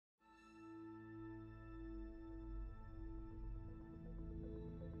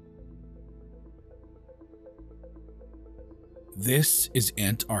This is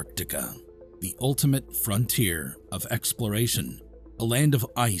Antarctica, the ultimate frontier of exploration, a land of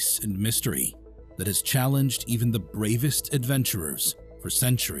ice and mystery that has challenged even the bravest adventurers for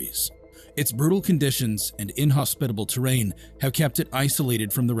centuries. Its brutal conditions and inhospitable terrain have kept it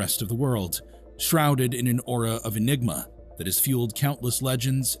isolated from the rest of the world, shrouded in an aura of enigma that has fueled countless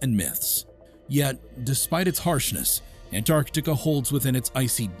legends and myths. Yet, despite its harshness, Antarctica holds within its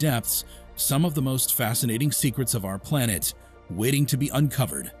icy depths some of the most fascinating secrets of our planet, waiting to be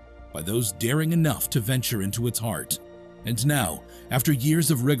uncovered by those daring enough to venture into its heart. And now, after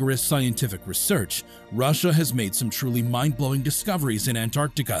years of rigorous scientific research, Russia has made some truly mind-blowing discoveries in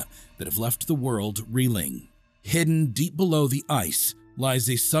Antarctica that have left the world reeling. Hidden deep below the ice lies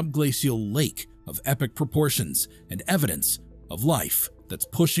a subglacial lake of epic proportions and evidence of life that's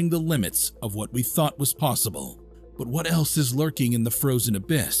pushing the limits of what we thought was possible. But what else is lurking in the frozen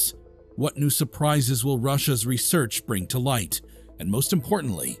abyss? What new surprises will Russia's research bring to light? And most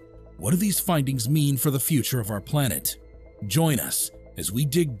importantly, what do these findings mean for the future of our planet? Join us as we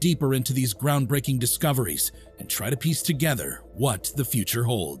dig deeper into these groundbreaking discoveries and try to piece together what the future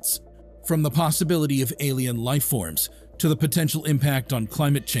holds. From the possibility of alien life forms to the potential impact on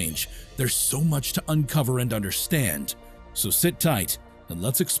climate change, there's so much to uncover and understand. So sit tight and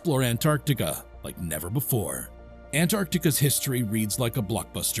let's explore Antarctica like never before. Antarctica's history reads like a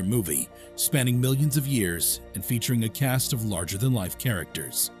blockbuster movie, spanning millions of years and featuring a cast of larger-than-life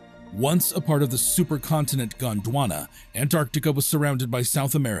characters. Once a part of the supercontinent Gondwana, Antarctica was surrounded by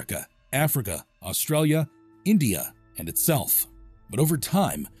South America, Africa, Australia, India, and itself. But over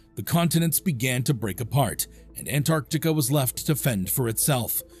time, the continents began to break apart, and Antarctica was left to fend for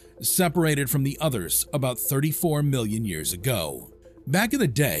itself, separated from the others about 34 million years ago. Back in the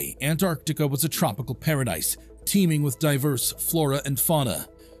day, Antarctica was a tropical paradise, teeming with diverse flora and fauna.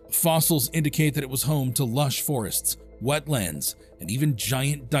 Fossils indicate that it was home to lush forests, wetlands, and even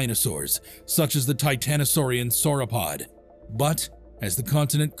giant dinosaurs, such as the titanosaurian sauropod. But as the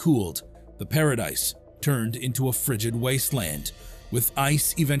continent cooled, the paradise turned into a frigid wasteland, with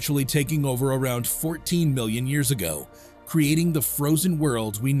ice eventually taking over around 14 million years ago, creating the frozen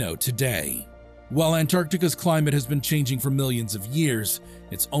world we know today. While Antarctica's climate has been changing for millions of years,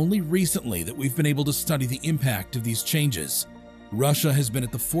 it's only recently that we've been able to study the impact of these changes. Russia has been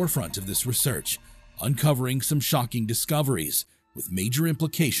at the forefront of this research, uncovering some shocking discoveries with major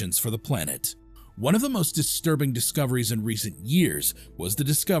implications for the planet. One of the most disturbing discoveries in recent years was the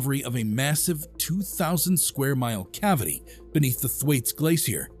discovery of a massive 2,000 square mile cavity beneath the Thwaites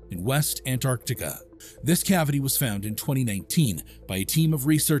Glacier in West Antarctica. This cavity was found in 2019 by a team of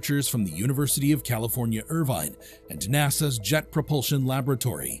researchers from the University of California, Irvine and NASA's Jet Propulsion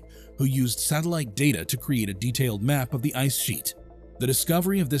Laboratory, who used satellite data to create a detailed map of the ice sheet. The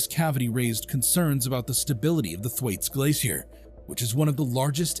discovery of this cavity raised concerns about the stability of the Thwaites Glacier, which is one of the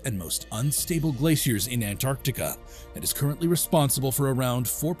largest and most unstable glaciers in Antarctica and is currently responsible for around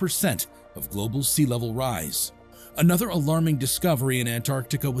 4% of global sea level rise. Another alarming discovery in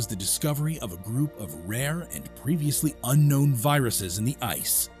Antarctica was the discovery of a group of rare and previously unknown viruses in the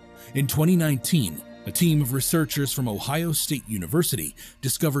ice. In 2019, a team of researchers from Ohio State University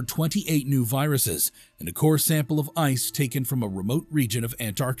discovered 28 new viruses in a core sample of ice taken from a remote region of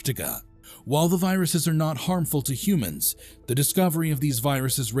Antarctica. While the viruses are not harmful to humans, the discovery of these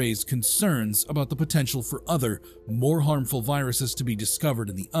viruses raised concerns about the potential for other, more harmful viruses to be discovered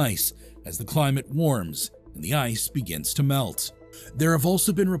in the ice as the climate warms and the ice begins to melt. There have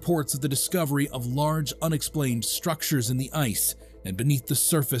also been reports of the discovery of large unexplained structures in the ice and beneath the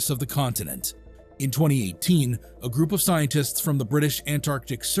surface of the continent. In 2018, a group of scientists from the British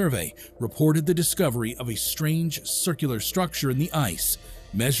Antarctic Survey reported the discovery of a strange circular structure in the ice,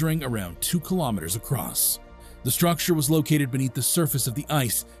 measuring around 2 kilometers across. The structure was located beneath the surface of the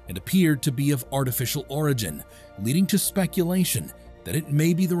ice and appeared to be of artificial origin, leading to speculation that it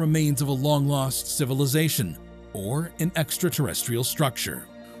may be the remains of a long-lost civilization or an extraterrestrial structure.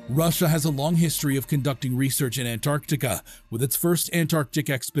 Russia has a long history of conducting research in Antarctica, with its first Antarctic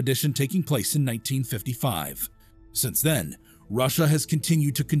expedition taking place in 1955. Since then, Russia has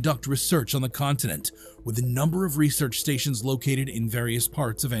continued to conduct research on the continent, with a number of research stations located in various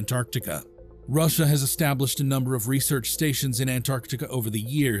parts of Antarctica. Russia has established a number of research stations in Antarctica over the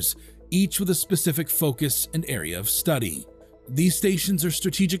years, each with a specific focus and area of study. These stations are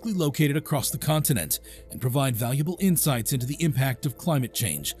strategically located across the continent and provide valuable insights into the impact of climate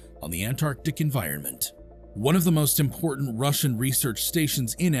change on the Antarctic environment. One of the most important Russian research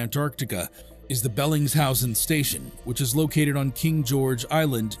stations in Antarctica is the Bellingshausen Station, which is located on King George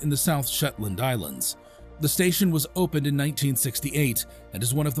Island in the South Shetland Islands. The station was opened in 1968 and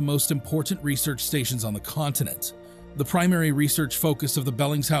is one of the most important research stations on the continent. The primary research focus of the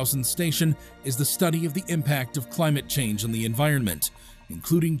Bellingshausen Station is the study of the impact of climate change on the environment,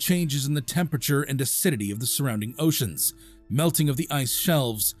 including changes in the temperature and acidity of the surrounding oceans, melting of the ice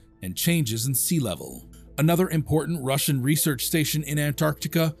shelves, and changes in sea level. Another important Russian research station in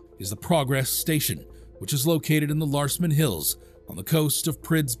Antarctica is the Progress Station, which is located in the Larsman Hills on the coast of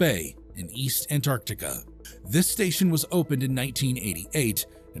Prids Bay in East Antarctica. This station was opened in 1988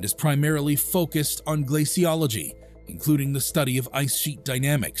 and is primarily focused on glaciology, including the study of ice sheet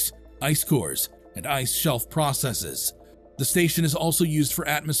dynamics, ice cores, and ice shelf processes. The station is also used for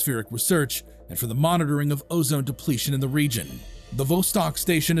atmospheric research and for the monitoring of ozone depletion in the region. The Vostok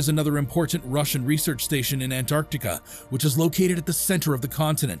Station is another important Russian research station in Antarctica, which is located at the center of the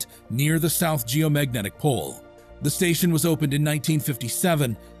continent, near the South Geomagnetic Pole. The station was opened in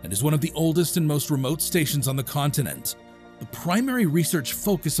 1957 and is one of the oldest and most remote stations on the continent. The primary research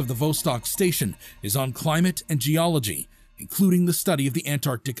focus of the Vostok Station is on climate and geology, including the study of the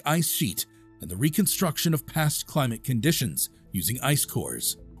Antarctic ice sheet and the reconstruction of past climate conditions using ice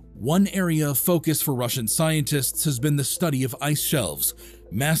cores. One area of focus for Russian scientists has been the study of ice shelves,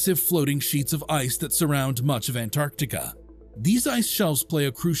 massive floating sheets of ice that surround much of Antarctica. These ice shelves play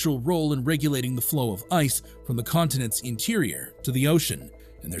a crucial role in regulating the flow of ice from the continent's interior to the ocean,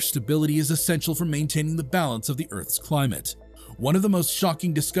 and their stability is essential for maintaining the balance of the Earth's climate. One of the most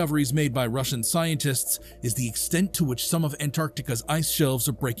shocking discoveries made by Russian scientists is the extent to which some of Antarctica's ice shelves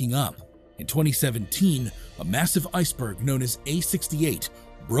are breaking up. In 2017, a massive iceberg known as A68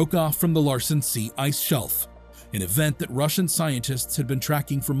 broke off from the Larsen Sea ice shelf, an event that Russian scientists had been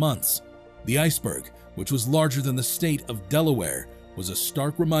tracking for months. The iceberg, which was larger than the state of Delaware, was a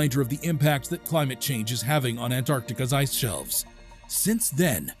stark reminder of the impact that climate change is having on Antarctica's ice shelves. Since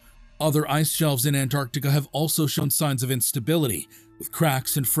then, other ice shelves in Antarctica have also shown signs of instability, with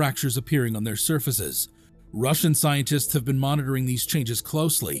cracks and fractures appearing on their surfaces. Russian scientists have been monitoring these changes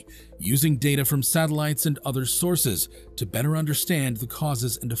closely, using data from satellites and other sources to better understand the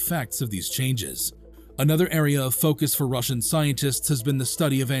causes and effects of these changes. Another area of focus for Russian scientists has been the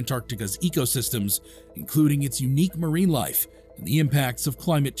study of Antarctica's ecosystems, including its unique marine life and the impacts of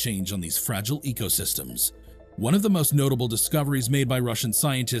climate change on these fragile ecosystems. One of the most notable discoveries made by Russian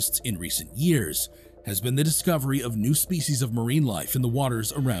scientists in recent years has been the discovery of new species of marine life in the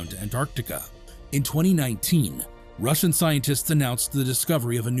waters around Antarctica. In 2019, Russian scientists announced the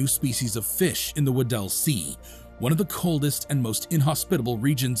discovery of a new species of fish in the Weddell Sea, one of the coldest and most inhospitable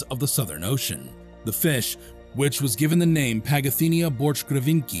regions of the Southern Ocean. The fish, which was given the name Pagathenia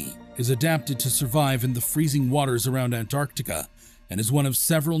borchgrevinki, is adapted to survive in the freezing waters around Antarctica and is one of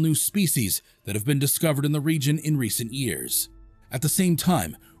several new species that have been discovered in the region in recent years. At the same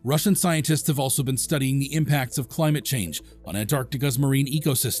time, Russian scientists have also been studying the impacts of climate change on Antarctica's marine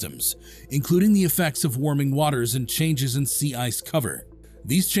ecosystems, including the effects of warming waters and changes in sea ice cover.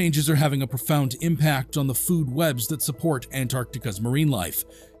 These changes are having a profound impact on the food webs that support Antarctica's marine life,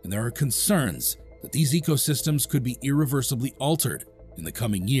 and there are concerns that these ecosystems could be irreversibly altered in the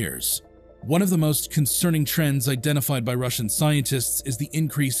coming years. One of the most concerning trends identified by Russian scientists is the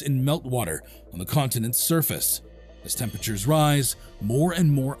increase in meltwater on the continent's surface. As temperatures rise, more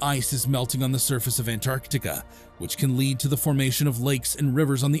and more ice is melting on the surface of Antarctica, which can lead to the formation of lakes and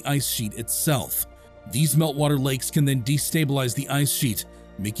rivers on the ice sheet itself. These meltwater lakes can then destabilize the ice sheet,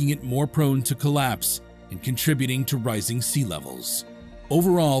 making it more prone to collapse and contributing to rising sea levels.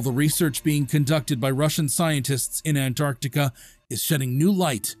 Overall, the research being conducted by Russian scientists in Antarctica is shedding new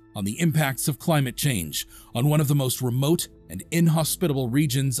light on the impacts of climate change on one of the most remote and inhospitable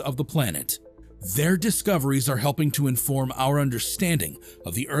regions of the planet. Their discoveries are helping to inform our understanding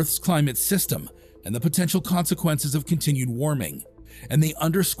of the Earth's climate system and the potential consequences of continued warming, and they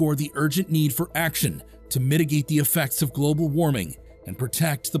underscore the urgent need for action to mitigate the effects of global warming and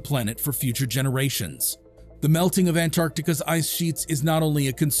protect the planet for future generations. The melting of Antarctica's ice sheets is not only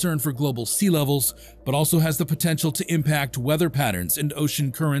a concern for global sea levels, but also has the potential to impact weather patterns and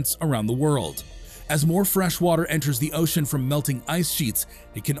ocean currents around the world. As more fresh water enters the ocean from melting ice sheets,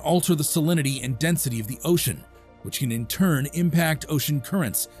 it can alter the salinity and density of the ocean, which can in turn impact ocean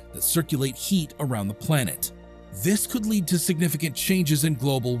currents that circulate heat around the planet. This could lead to significant changes in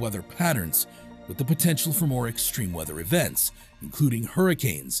global weather patterns, with the potential for more extreme weather events, including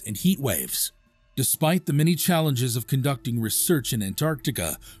hurricanes and heat waves. Despite the many challenges of conducting research in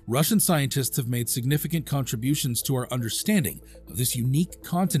Antarctica, Russian scientists have made significant contributions to our understanding of this unique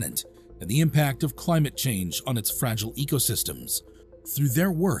continent and the impact of climate change on its fragile ecosystems. Through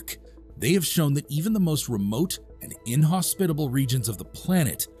their work, they have shown that even the most remote and inhospitable regions of the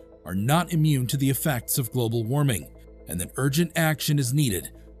planet are not immune to the effects of global warming, and that urgent action is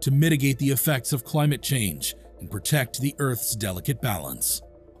needed to mitigate the effects of climate change and protect the Earth's delicate balance.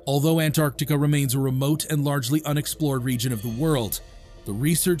 Although Antarctica remains a remote and largely unexplored region of the world, the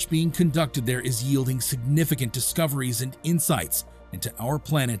research being conducted there is yielding significant discoveries and insights into our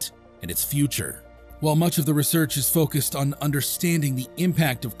planet and its future. While much of the research is focused on understanding the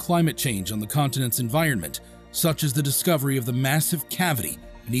impact of climate change on the continent's environment, such as the discovery of the massive cavity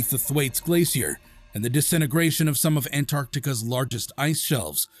beneath the Thwaites Glacier and the disintegration of some of Antarctica's largest ice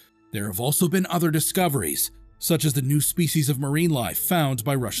shelves, there have also been other discoveries, such as the new species of marine life found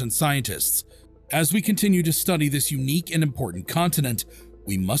by Russian scientists. As we continue to study this unique and important continent,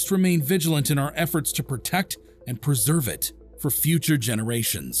 we must remain vigilant in our efforts to protect and preserve it for future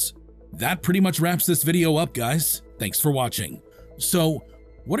generations. That pretty much wraps this video up, guys. Thanks for watching. So,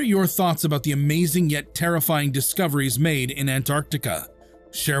 what are your thoughts about the amazing yet terrifying discoveries made in Antarctica?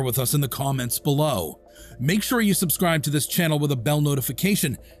 Share with us in the comments below. Make sure you subscribe to this channel with a bell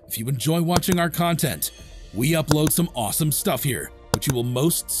notification if you enjoy watching our content. We upload some awesome stuff here, which you will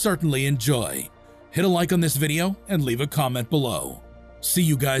most certainly enjoy. Hit a like on this video and leave a comment below. See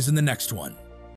you guys in the next one.